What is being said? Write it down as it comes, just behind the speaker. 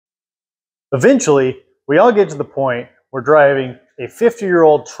Eventually, we all get to the point where driving a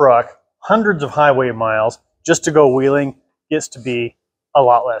 50-year-old truck hundreds of highway miles just to go wheeling gets to be a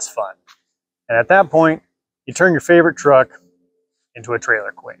lot less fun. And at that point, you turn your favorite truck into a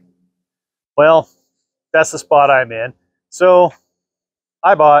trailer queen. Well, that's the spot I'm in. So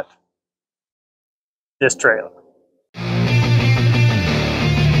I bought this trailer.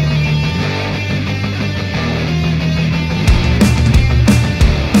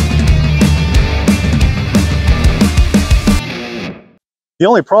 The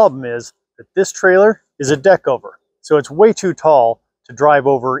only problem is that this trailer is a deck over, so it's way too tall to drive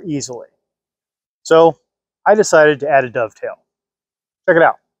over easily. So I decided to add a dovetail. Check it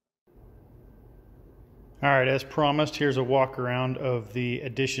out. All right, as promised, here's a walk around of the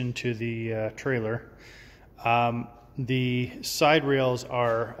addition to the trailer. The side rails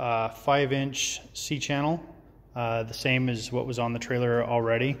are 5-inch C-channel, the same as what was on the trailer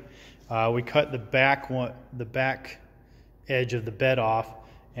already. We cut the back edge of the bed off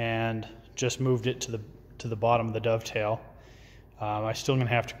and just moved it to the bottom of the dovetail. I'm still going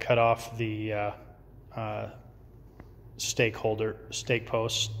to have to cut off the stake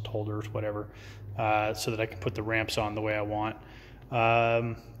post holders, whatever, so that I can put the ramps on the way I want.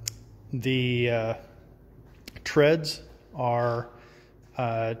 The treads are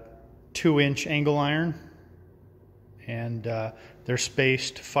 2-inch angle iron, and they're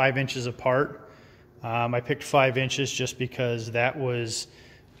spaced 5 inches apart. I picked 5 inches just because that was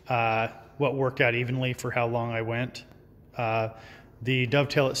what worked out evenly for how long I went. The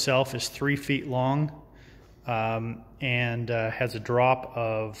dovetail itself is 3 feet long and has a drop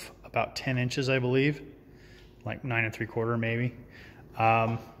of about 10 inches, I believe, like 9 3/4 maybe.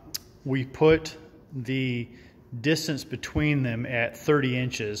 We put the distance between them at 30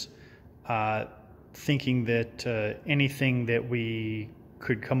 inches, thinking that anything that we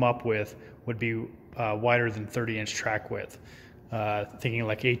could come up with would be wider than 30-inch track width, thinking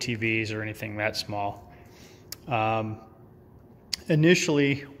like ATVs or anything that small.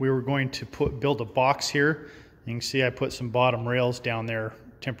 Initially, we were going to build a box here. You can see I put some bottom rails down there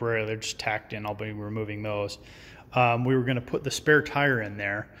temporarily. They're just tacked in. I'll be removing those. We were going to put the spare tire in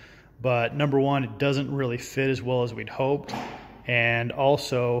there, but number one, it doesn't really fit as well as we'd hoped, and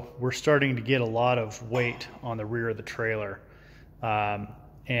also we're starting to get a lot of weight on the rear of the trailer,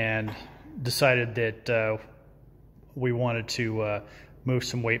 and decided that we wanted to move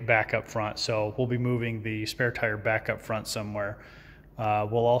some weight back up front. So we'll be moving the spare tire back up front somewhere.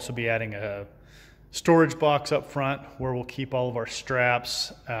 We'll also be adding a storage box up front where we'll keep all of our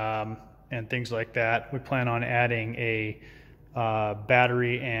straps and things like that. We plan on adding a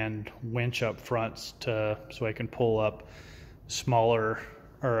battery and winch up front so I can pull up smaller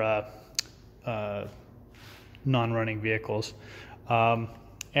or non-running vehicles.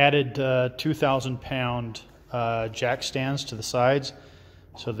 Added 2,000-pound jack stands to the sides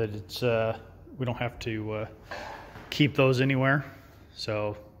so that it's we don't have to keep those anywhere.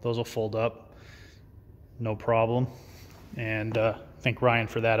 So those will fold up, no problem. And thank Ryan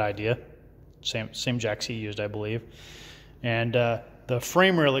for that idea. Same jacks he used, I believe. And the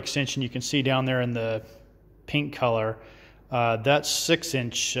frame rail extension you can see down there in the pink color, that's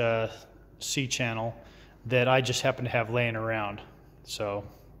 6-inch C-channel that I just happen to have laying around. So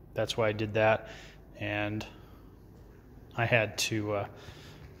that's why I did that, and I had to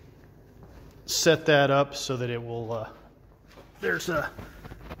set that up so that it will, there's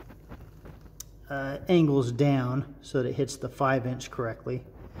angles down so that it hits the 5-inch correctly.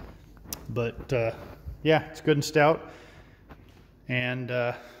 But yeah, it's good and stout, and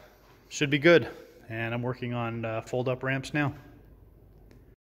should be good. And I'm working on fold-up ramps now.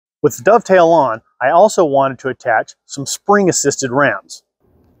 With the dovetail on, I also wanted to attach some spring-assisted ramps.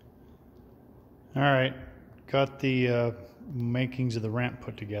 All right, got the makings of the ramp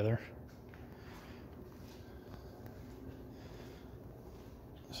put together.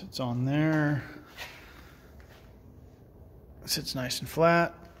 Sits on there. Sits nice and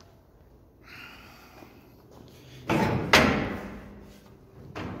flat.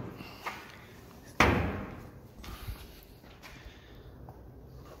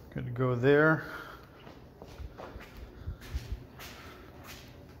 Good to go there.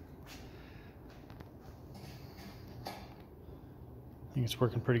 I think it's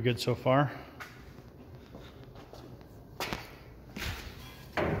working pretty good so far.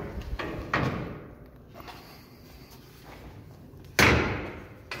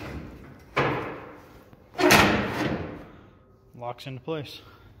 Locks into place.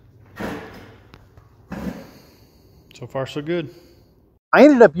 So far, so good. I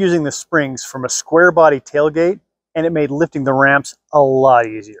ended up using the springs from a square body tailgate, and it made lifting the ramps a lot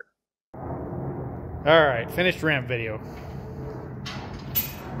easier. All right, finished ramp video.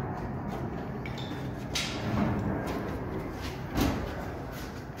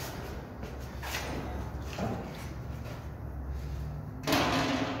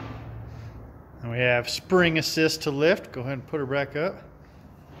 And we have spring assist to lift. Go ahead and put her back up.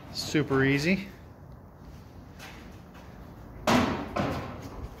 Super easy. My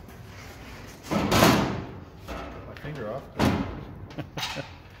finger off.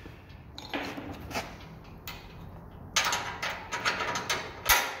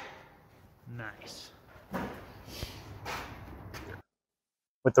 Nice.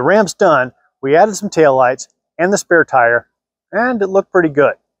 With the ramps done, we added some taillights and the spare tire, and it looked pretty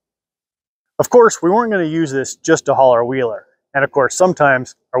good. Of course, we weren't going to use this just to haul our wheeler, and of course,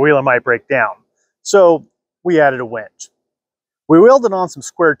 sometimes our wheeler might break down. So we added a winch. We welded on some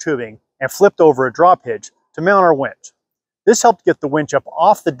square tubing and flipped over a drop hitch to mount our winch. This helped get the winch up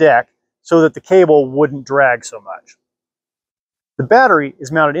off the deck so that the cable wouldn't drag so much. The battery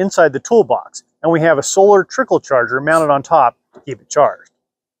is mounted inside the toolbox, and we have a solar trickle charger mounted on top to keep it charged.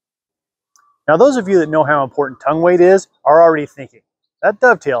 Now, those of you that know how important tongue weight is are already thinking, that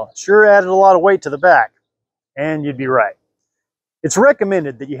dovetail sure added a lot of weight to the back. And you'd be right. It's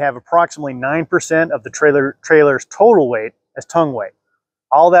recommended that you have approximately 9% of the trailer's total weight as tongue weight.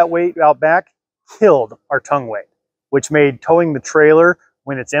 All that weight out back killed our tongue weight, which made towing the trailer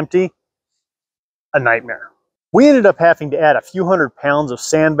when it's empty a nightmare. We ended up having to add a few hundred pounds of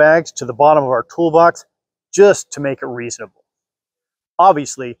sandbags to the bottom of our toolbox just to make it reasonable.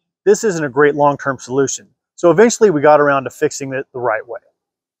 Obviously, this isn't a great long-term solution, so eventually we got around to fixing it the right way.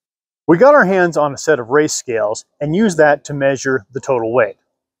 We got our hands on a set of race scales and used that to measure the total weight.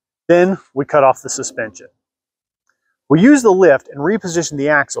 Then we cut off the suspension. We used the lift and repositioned the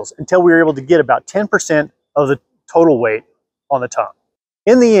axles until we were able to get about 10% of the total weight on the tongue.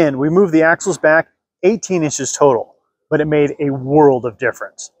 In the end, we moved the axles back 18 inches total, but it made a world of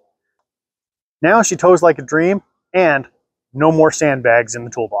difference. Now she tows like a dream, and no more sandbags in the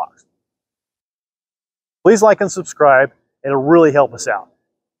toolbox. Please like and subscribe. It'll really help us out.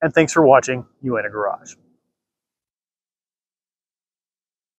 And thanks for watching Uinta Garage.